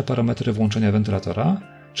domyślne parametry włączenia wentylatora,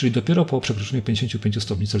 czyli dopiero po przekroczeniu 55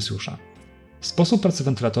 stopni Celsjusza. Sposób pracy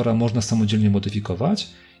wentylatora można samodzielnie modyfikować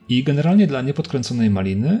i generalnie dla niepodkręconej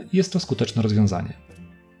maliny jest to skuteczne rozwiązanie.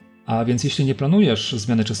 A więc jeśli nie planujesz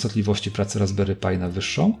zmiany częstotliwości pracy Raspberry Pi na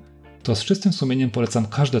wyższą, to z czystym sumieniem polecam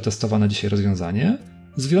każde testowane dzisiaj rozwiązanie,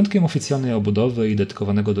 z wyjątkiem oficjalnej obudowy i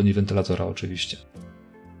dedykowanego do niej wentylatora oczywiście.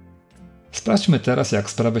 Sprawdźmy teraz, jak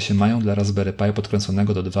sprawy się mają dla Raspberry Pi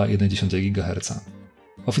podkręconego do 2,1 GHz.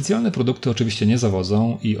 Oficjalne produkty oczywiście nie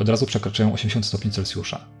zawodzą i od razu przekraczają 80 stopni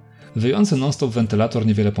Celsjusza. Wyjący non-stop wentylator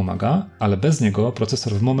niewiele pomaga, ale bez niego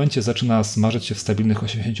procesor w momencie zaczyna smażyć się w stabilnych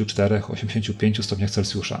 84-85 stopniach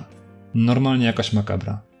Celsjusza. Normalnie jakaś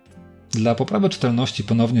makabra. Dla poprawy czytelności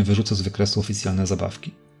ponownie wyrzucę z wykresu oficjalne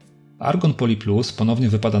zabawki. Argon Poly Plus ponownie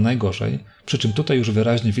wypada najgorzej, przy czym tutaj już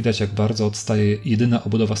wyraźnie widać, jak bardzo odstaje jedyna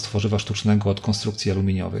obudowa z tworzywa sztucznego od konstrukcji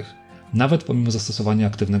aluminiowych, nawet pomimo zastosowania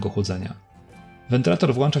aktywnego chłodzenia.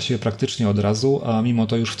 Wentylator włącza się praktycznie od razu, a mimo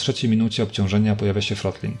to już w 3 minucie obciążenia pojawia się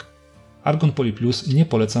throttling. Argon Poly Plus nie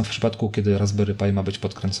polecam w przypadku, kiedy Raspberry Pi ma być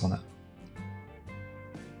podkręcone.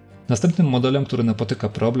 Następnym modelem, który napotyka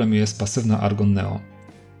problem, jest pasywna Argon Neo.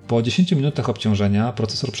 Po 10 minutach obciążenia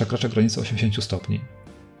procesor przekracza granicę 80 stopni.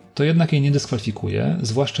 To jednak jej nie dyskwalifikuje,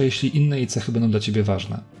 zwłaszcza jeśli inne jej cechy będą dla Ciebie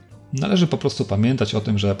ważne. Należy po prostu pamiętać o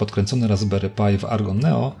tym, że podkręcony Raspberry Pi w Argon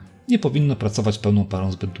Neo nie powinno pracować pełną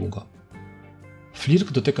parą zbyt długo.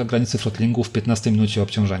 Flirc dotyka granicy throttlingu w 15 minucie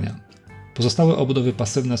obciążenia. Pozostałe obudowy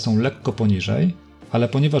pasywne są lekko poniżej, ale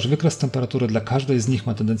ponieważ wykres temperatury dla każdej z nich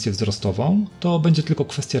ma tendencję wzrostową, to będzie tylko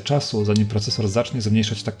kwestia czasu, zanim procesor zacznie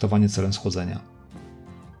zmniejszać taktowanie celem schłodzenia.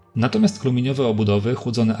 Natomiast aluminiowe obudowy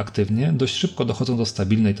chłodzone aktywnie dość szybko dochodzą do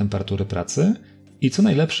stabilnej temperatury pracy i co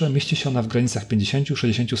najlepsze mieści się ona w granicach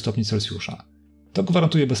 50-60 stopni Celsjusza. To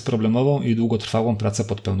gwarantuje bezproblemową i długotrwałą pracę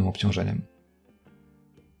pod pełnym obciążeniem.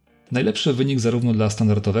 Najlepszy wynik zarówno dla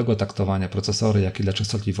standardowego taktowania procesory, jak i dla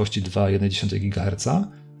częstotliwości 2,1 GHz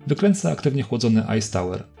wykręca aktywnie chłodzony Ice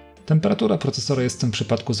Tower. Temperatura procesora jest w tym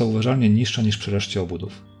przypadku zauważalnie niższa niż przy reszcie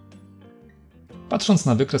obudów. Patrząc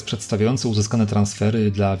na wykres przedstawiający uzyskane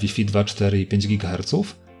transfery dla Wi-Fi 2, 4 i 5 GHz,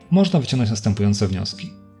 można wyciągnąć następujące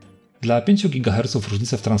wnioski. Dla 5 GHz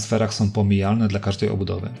różnice w transferach są pomijalne dla każdej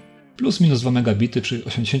obudowy. Plus minus 2 megabity przy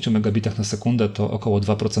 80 megabitach na sekundę to około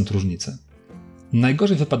 2% różnicy.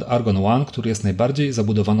 Najgorzej wypadł Argon One, który jest najbardziej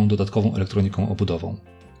zabudowaną dodatkową elektroniką obudową.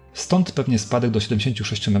 Stąd pewnie spadek do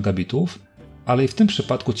 76 megabitów, ale i w tym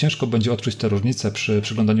przypadku ciężko będzie odczuć te różnice przy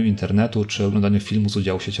przeglądaniu internetu czy oglądaniu filmu z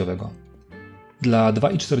udziału sieciowego. Dla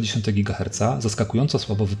 2,4 GHz zaskakująco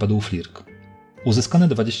słabo wypadł Flirc. Uzyskane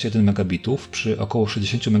 21 megabitów przy około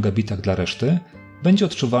 60 megabitach dla reszty będzie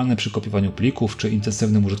odczuwalny przy kopiowaniu plików czy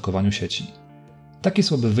intensywnym użytkowaniu sieci. Taki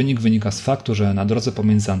słaby wynik wynika z faktu, że na drodze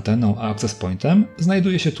pomiędzy anteną a access pointem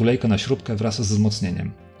znajduje się tulejka na śrubkę wraz z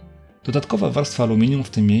wzmocnieniem. Dodatkowa warstwa aluminium w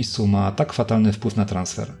tym miejscu ma tak fatalny wpływ na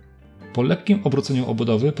transfer. Po lekkim obróceniu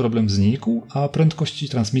obudowy problem znikł, a prędkości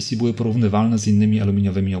transmisji były porównywalne z innymi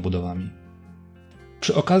aluminiowymi obudowami.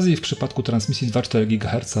 Przy okazji w przypadku transmisji 2,4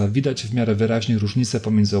 GHz widać w miarę wyraźnie różnice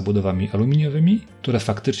pomiędzy obudowami aluminiowymi, które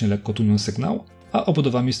faktycznie lekko tłumią sygnał, a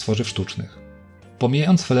obudowami z tworzyw sztucznych.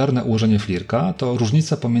 Pomijając felerne ułożenie Flirca, to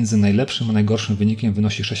różnica pomiędzy najlepszym a najgorszym wynikiem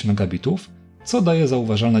wynosi 6 megabitów, co daje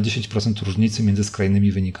zauważalne 10% różnicy między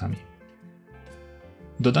skrajnymi wynikami.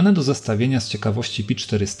 Dodane do zestawienia z ciekawości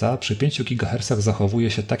Pi4 przy 5 GHz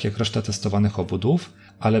zachowuje się tak jak reszta testowanych obudów,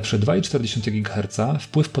 ale przy 2,4 GHz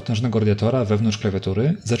wpływ potężnego radiatora wewnątrz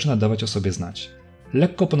klawiatury zaczyna dawać o sobie znać.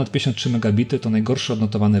 Lekko ponad 53 megabity to najgorszy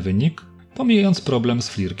odnotowany wynik, pomijając problem z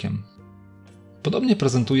Flirciem. Podobnie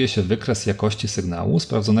prezentuje się wykres jakości sygnału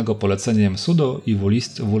sprawdzonego poleceniem sudo i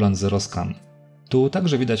wlist wulan 0 scan. Tu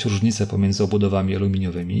także widać różnice pomiędzy obudowami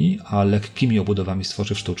aluminiowymi a lekkimi obudowami z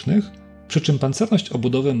tworzyw sztucznych, przy czym pancerność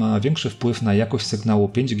obudowy ma większy wpływ na jakość sygnału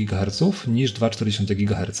 5 GHz niż 2,4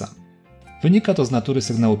 GHz. Wynika to z natury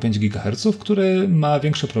sygnału 5 GHz, który ma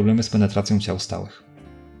większe problemy z penetracją ciał stałych.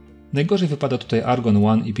 Najgorzej wypada tutaj Argon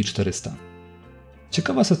One i Pi4.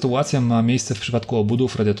 Ciekawa sytuacja ma miejsce w przypadku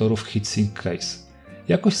obudów radiatorów HeatSink Case.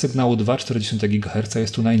 Jakość sygnału 2,4 GHz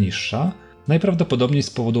jest tu najniższa, najprawdopodobniej z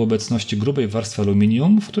powodu obecności grubej warstwy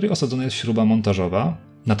aluminium, w której osadzona jest śruba montażowa,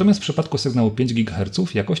 natomiast w przypadku sygnału 5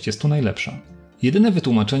 GHz jakość jest tu najlepsza. Jedyne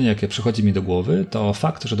wytłumaczenie, jakie przychodzi mi do głowy, to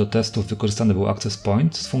fakt, że do testów wykorzystany był access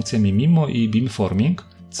point z funkcjami MIMO i beamforming,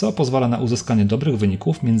 co pozwala na uzyskanie dobrych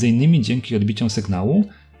wyników m.in. dzięki odbiciom sygnału,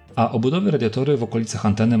 a obudowy radiatory w okolicach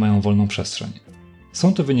anteny mają wolną przestrzeń.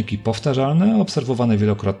 Są to wyniki powtarzalne, obserwowane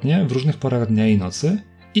wielokrotnie w różnych porach dnia i nocy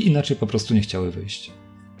i inaczej po prostu nie chciały wyjść.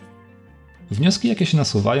 Wnioski, jakie się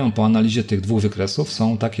nasuwają po analizie tych dwóch wykresów,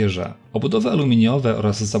 są takie, że obudowy aluminiowe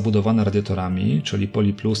oraz zabudowane radiatorami, czyli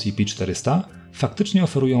Poly Plus i Pi4, faktycznie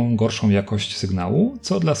oferują gorszą jakość sygnału,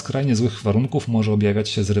 co dla skrajnie złych warunków może objawiać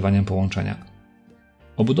się zrywaniem połączenia.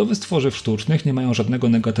 Obudowy z tworzyw sztucznych nie mają żadnego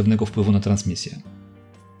negatywnego wpływu na transmisję.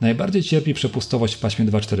 Najbardziej cierpi przepustowość w paśmie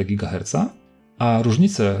 2,4 GHz, a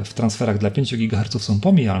różnice w transferach dla 5 GHz są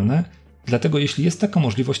pomijalne, dlatego jeśli jest taka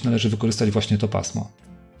możliwość, należy wykorzystać właśnie to pasmo.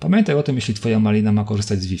 Pamiętaj o tym, jeśli Twoja malina ma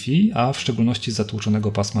korzystać z Wi-Fi, a w szczególności z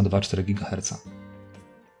zatłuczonego pasma 2,4 GHz.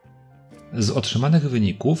 Z otrzymanych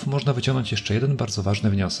wyników można wyciągnąć jeszcze jeden bardzo ważny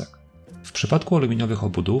wniosek. W przypadku aluminiowych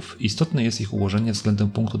obudów istotne jest ich ułożenie względem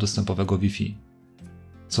punktu dostępowego Wi-Fi.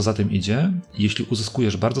 Co za tym idzie, jeśli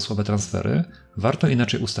uzyskujesz bardzo słabe transfery, warto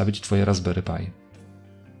inaczej ustawić Twoje Raspberry Pi.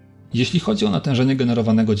 Jeśli chodzi o natężenie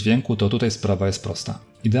generowanego dźwięku, to tutaj sprawa jest prosta.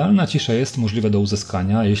 Idealna cisza jest możliwa do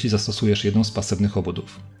uzyskania, jeśli zastosujesz jedną z pasywnych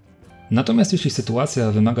obudów. Natomiast jeśli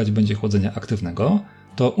sytuacja wymagać będzie chłodzenia aktywnego,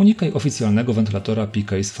 to unikaj oficjalnego wentylatora Pi4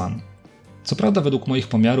 Case Fan. Co prawda według moich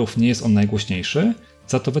pomiarów nie jest on najgłośniejszy,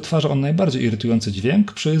 za to wytwarza on najbardziej irytujący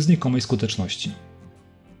dźwięk przy znikomej skuteczności.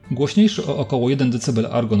 Głośniejszy o około 1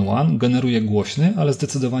 dB Argon One generuje głośny, ale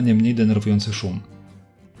zdecydowanie mniej denerwujący szum.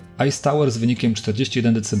 Ice Tower z wynikiem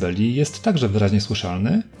 41 dB jest także wyraźnie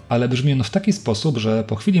słyszalny, ale brzmi on w taki sposób, że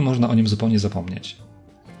po chwili można o nim zupełnie zapomnieć.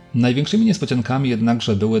 Największymi niespodziankami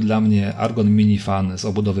jednakże były dla mnie Argon Mini Fan z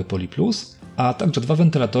obudowy Poly Plus, a także dwa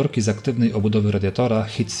wentylatorki z aktywnej obudowy radiatora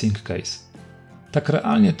HeatSink Case. Tak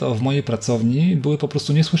realnie to w mojej pracowni były po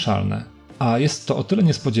prostu niesłyszalne, a jest to o tyle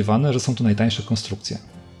niespodziewane, że są to najtańsze konstrukcje.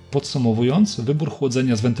 Podsumowując, wybór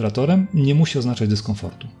chłodzenia z wentylatorem nie musi oznaczać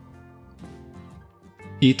dyskomfortu.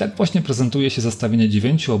 I tak właśnie prezentuje się zestawienie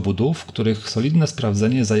 9 obudów, których solidne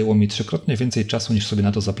sprawdzenie zajęło mi 3-krotnie więcej czasu niż sobie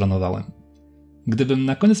na to zaplanowałem. Gdybym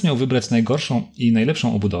na koniec miał wybrać najgorszą i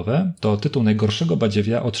najlepszą obudowę, to tytuł najgorszego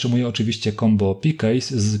badziewia otrzymuje oczywiście combo Pi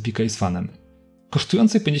Case z Pi Case Fanem.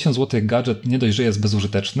 Kosztujący 50 zł gadżet nie dość, że jest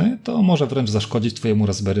bezużyteczny, to może wręcz zaszkodzić Twojemu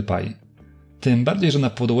Raspberry Pi. Tym bardziej, że na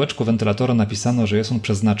pudełeczku wentylatora napisano, że jest on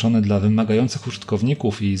przeznaczony dla wymagających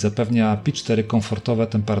użytkowników i zapewnia Pi4 komfortowe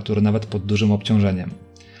temperatury nawet pod dużym obciążeniem.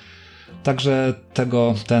 Także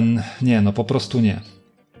po prostu nie.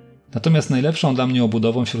 Natomiast najlepszą dla mnie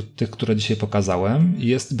obudową wśród tych, które dzisiaj pokazałem,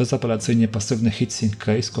 jest bezapelacyjnie pasywny HeatSink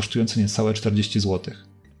Case kosztujący niecałe 40 zł.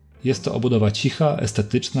 Jest to obudowa cicha,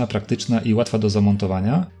 estetyczna, praktyczna i łatwa do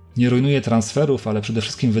zamontowania. Nie rujnuje transferów, ale przede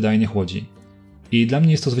wszystkim wydajnie chłodzi. I dla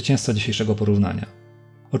mnie jest to zwycięzca dzisiejszego porównania.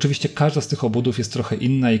 Oczywiście każda z tych obudów jest trochę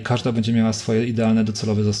inna i każda będzie miała swoje idealne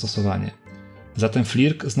docelowe zastosowanie. Zatem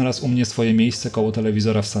Flirc znalazł u mnie swoje miejsce koło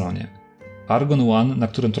telewizora w salonie. Argon One, na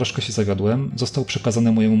którym troszkę się zawiodłem, został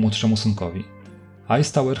przekazany mojemu młodszemu synkowi.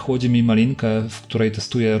 Ice Tower chłodzi mi malinkę, w której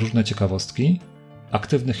testuję różne ciekawostki.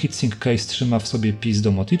 Aktywny HeatSink Case trzyma w sobie Pi z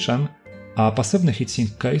domoticzem, a pasywny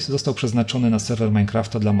HeatSink Case został przeznaczony na serwer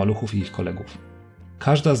Minecrafta dla maluchów i ich kolegów.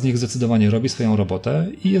 Każda z nich zdecydowanie robi swoją robotę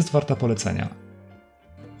i jest warta polecenia.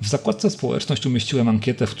 W zakładce społeczność umieściłem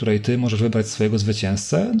ankietę, w której Ty możesz wybrać swojego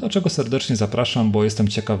zwycięzcę, do czego serdecznie zapraszam, bo jestem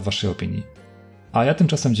ciekaw Waszej opinii. A ja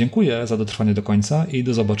tymczasem dziękuję za dotrwanie do końca i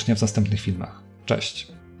do zobaczenia w następnych filmach. Cześć!